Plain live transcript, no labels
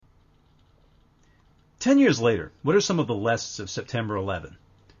10 years later, what are some of the lessons of September 11?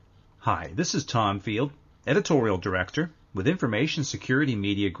 Hi, this is Tom Field, Editorial Director with Information Security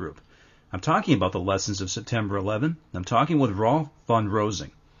Media Group. I'm talking about the lessons of September 11. I'm talking with Rolf von Rosing.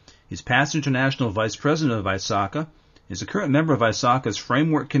 He's past International Vice President of ISACA, is a current member of ISACA's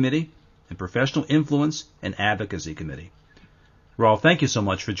Framework Committee and Professional Influence and Advocacy Committee. Rolf, thank you so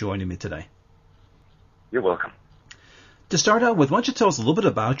much for joining me today. You're welcome. To start out with, why don't you tell us a little bit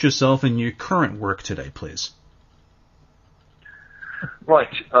about yourself and your current work today, please?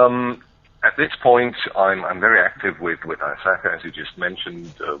 Right. At this point, I'm very active with ISACA, as you just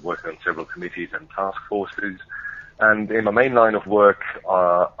mentioned, working on several committees and task forces. And in my main line of work,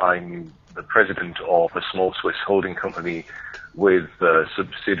 I'm the president of a small Swiss holding company with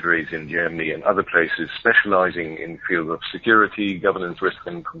subsidiaries in Germany and other places, specializing in fields of security, governance, risk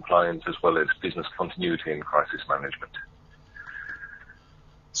and compliance, as well as business continuity and crisis management.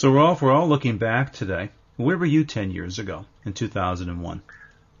 So, Rolf, we're all looking back today. Where were you 10 years ago, in 2001?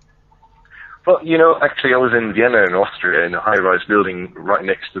 Well, actually I was in Vienna in Austria in a high-rise building right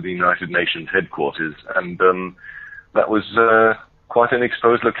next to the United Nations headquarters, and that was quite an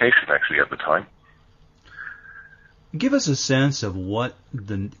exposed location, actually, at the time. Give us a sense of what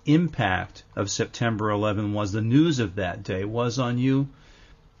the impact of September 11 was, the news of that day was on you.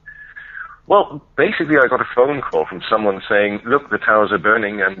 Well, basically I got a phone call from someone saying, look, the towers are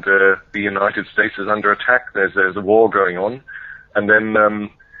burning and the United States is under attack, there's a war going on. And then,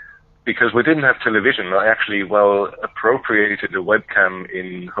 because we didn't have television, I actually, appropriated a webcam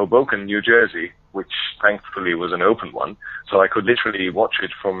in Hoboken, New Jersey, which thankfully was an open one. So I could literally watch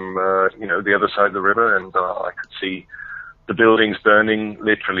it from, the other side of the river, and I could see the buildings burning,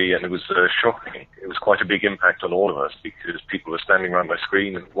 literally, and it was shocking. It was quite a big impact on all of us because people were standing around my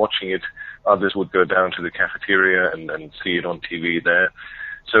screen and watching it. Others would go down to the cafeteria and see it on TV there.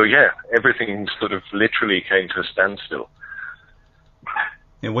 So, yeah, everything sort of literally came to a standstill.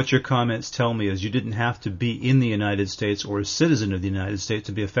 And what your comments tell me is you didn't have to be in the United States or a citizen of the United States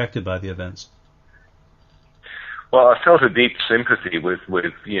to be affected by the events. Well, I felt a deep sympathy with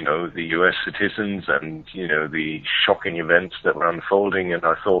the U.S. citizens and, the shocking events that were unfolding. And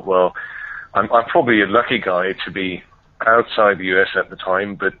I thought, well, I'm probably a lucky guy to be outside the U.S. at the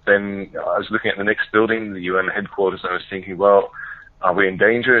time. But then I was looking at the next building, the UN headquarters, and I was thinking, well, are we in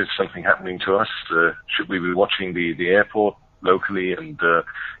danger? Is something happening to us? Should we be watching the airport locally? And,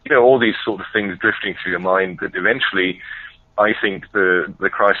 all these sort of things drifting through your mind. But eventually, I think the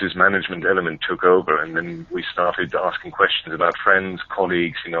crisis management element took over, and then we started asking questions about friends,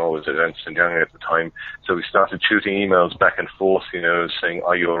 colleagues. I was at Ernst & Young at the time, so we started shooting emails back and forth, saying,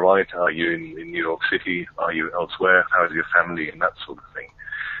 are you all right? Are you in New York City? Are you elsewhere? How is your family? And that sort of thing.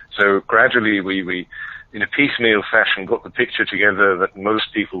 So gradually we in a piecemeal fashion, got the picture together that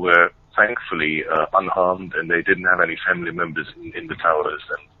most people were thankfully unharmed, and they didn't have any family members in the towers,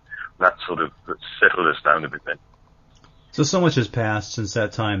 and that sort of settled us down a bit then. So much has passed since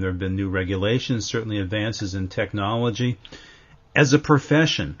that time. There have been new regulations, certainly advances in technology. As a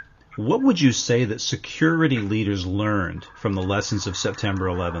profession, what would you say that security leaders learned from the lessons of September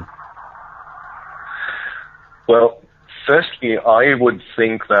 11? Well, firstly, I would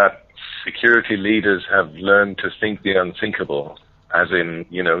think that security leaders have learned to think the unthinkable, as in,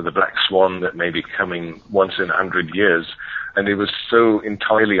 the black swan that may be coming once in 100 years. And it was so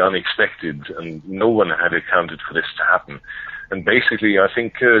entirely unexpected, and no one had accounted for this to happen. And basically, I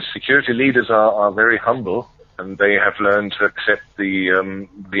think security leaders are very humble, and they have learned to accept the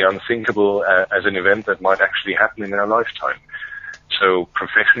unthinkable as an event that might actually happen in their lifetime. So,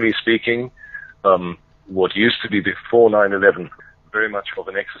 professionally speaking, what used to be before 9/11, very much of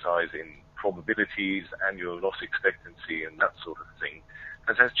an exercise in probabilities, annual loss expectancy, and that sort of thing,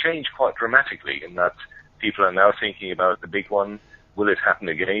 has changed quite dramatically in that people are now thinking about the big one. Will it happen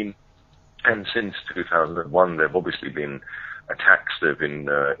again? And since 2001, there have obviously been attacks, there have been,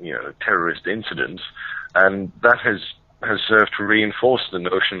 terrorist incidents, and that has served to reinforce the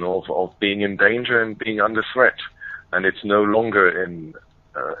notion of being in danger and being under threat. And it's no longer in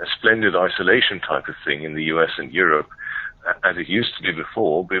a splendid isolation type of thing in the US and Europe, as it used to be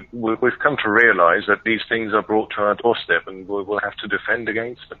before. But we've come to realize that these things are brought to our doorstep, and we'll have to defend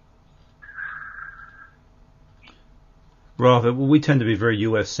against them. Rolf, we tend to be very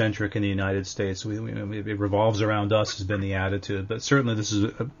U.S.-centric in the United States. It revolves around us has been the attitude, but certainly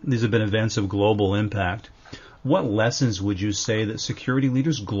these have been events of global impact. What lessons would you say that security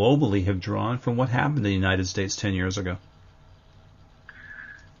leaders globally have drawn from what happened in the United States 10 years ago?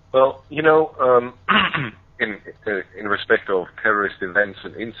 Well, in respect of terrorist events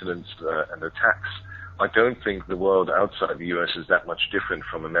and incidents and attacks, I don't think the world outside the US is that much different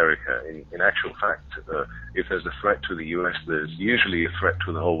from America. In actual fact, if there's a threat to the US, there's usually a threat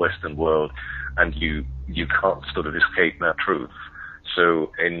to the whole Western world, and you can't sort of escape that truth.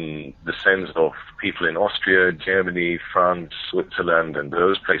 So in the sense of people in Austria, Germany, France, Switzerland, and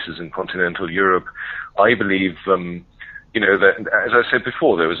those places in continental Europe, I believe, that, as I said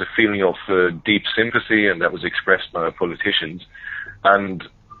before, there was a feeling of deep sympathy, and that was expressed by our politicians. And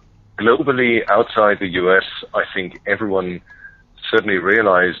globally, outside the US, I think everyone certainly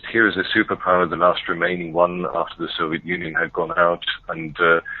realized here is a superpower, the last remaining one after the Soviet Union had gone out, and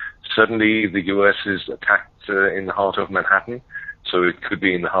suddenly the US is attacked in the heart of Manhattan. So it could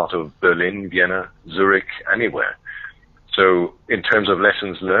be in the heart of Berlin, Vienna, Zurich, anywhere. So in terms of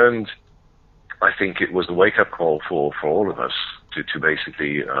lessons learned, I think it was a wake-up call for all of us to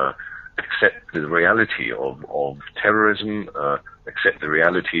basically accept the reality of terrorism, accept the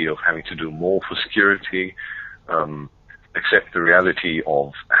reality of having to do more for security, accept the reality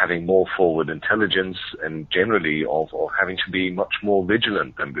of having more forward intelligence, and generally of having to be much more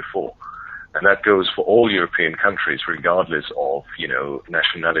vigilant than before. And that goes for all European countries, regardless of,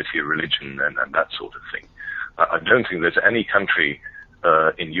 nationality, religion, and that sort of thing. I don't think there's any country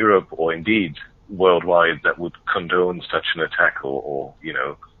in Europe or indeed worldwide that would condone such an attack or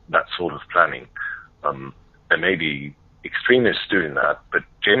that sort of planning. There may be extremists doing that, but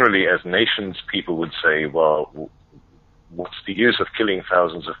generally as nations, people would say, well, what's the use of killing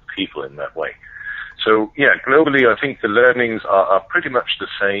thousands of people in that way? So, yeah, globally, I think the learnings are pretty much the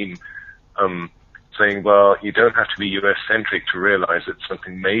same. Saying, well, you don't have to be US-centric to realize that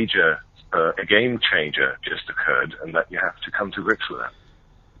something major, a game changer just occurred, and that you have to come to grips with that.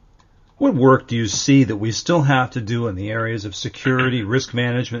 What work do you see that we still have to do in the areas of security, risk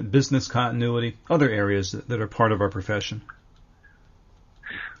management, business continuity, other areas that are part of our profession?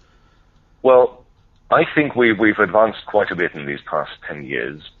 Well, I think we've advanced quite a bit in these past 10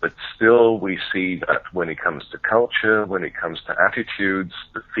 years, but still we see that when it comes to culture, when it comes to attitudes,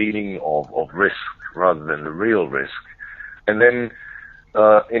 the feeling of risk rather than the real risk, and then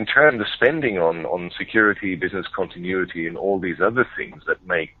in turn the spending on security, business continuity, and all these other things that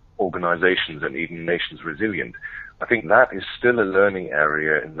make organizations and even nations resilient, I think that is still a learning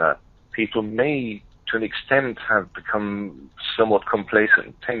area in that people may, to an extent, have become somewhat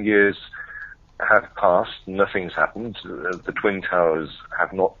complacent. 10 years have passed, nothing's happened. The Twin Towers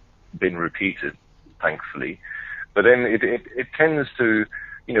have not been repeated, thankfully. But then it tends to,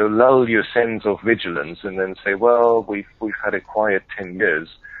 lull your sense of vigilance and then say, well, we've had a quiet 10 years.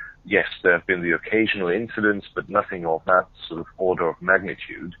 Yes, there have been the occasional incidents, but nothing of that sort of order of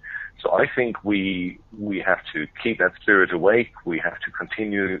magnitude. So I think we have to keep that spirit awake. We have to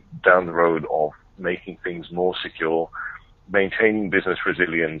continue down the road of making things more secure, maintaining business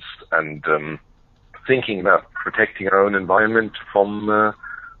resilience, and thinking about protecting our own environment from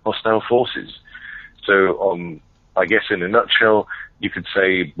hostile forces. So I guess in a nutshell, you could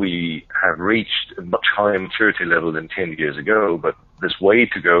say we have reached a much higher maturity level than 10 years ago, but there's way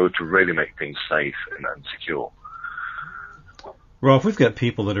to go to really make things safe and secure. Rolf, we've got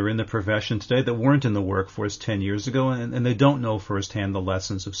people that are in the profession today that weren't in the workforce 10 years ago, and they don't know firsthand the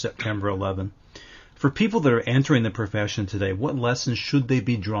lessons of September 11. For people that are entering the profession today, what lessons should they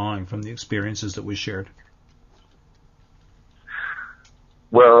be drawing from the experiences that we shared?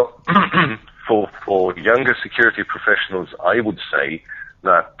 Well, for younger security professionals, I would say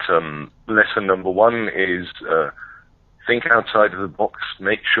that lesson number one is think outside of the box.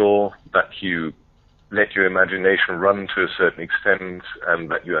 Make sure that you let your imagination run to a certain extent and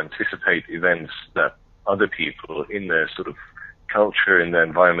that you anticipate events that other people in their sort of culture, in their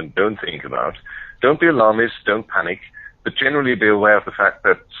environment, don't think about. Don't be alarmist, don't panic, but generally be aware of the fact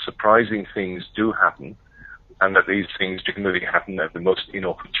that surprising things do happen and that these things generally happen at the most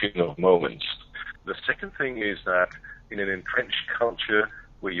inopportune of moments. The second thing is that in an entrenched culture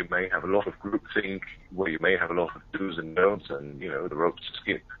where you may have a lot of groupthink, where you may have a lot of do's and don'ts and, the ropes to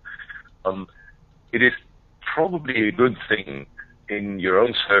skip, it is probably a good thing in your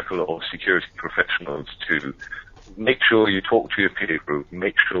own circle of security professionals to make sure you talk to your peer group,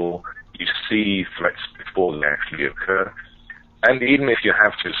 make sure you see threats before they actually occur. And even if you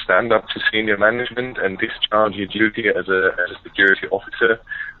have to stand up to senior management and discharge your duty as a security officer,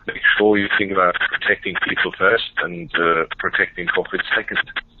 make sure you think about protecting people first and protecting profit second.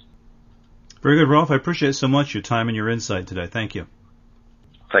 Very good, Rolf. I appreciate so much your time and your insight today. Thank you.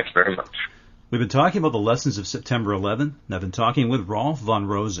 Thanks very much. We've been talking about the lessons of September 11, and I've been talking with Rolf von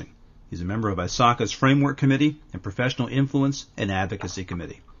Rosing. He's a member of ISACA's Framework Committee and Professional Influence and Advocacy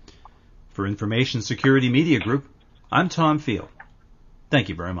Committee. For Information Security Media Group, I'm Tom Field. Thank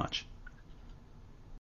you very much.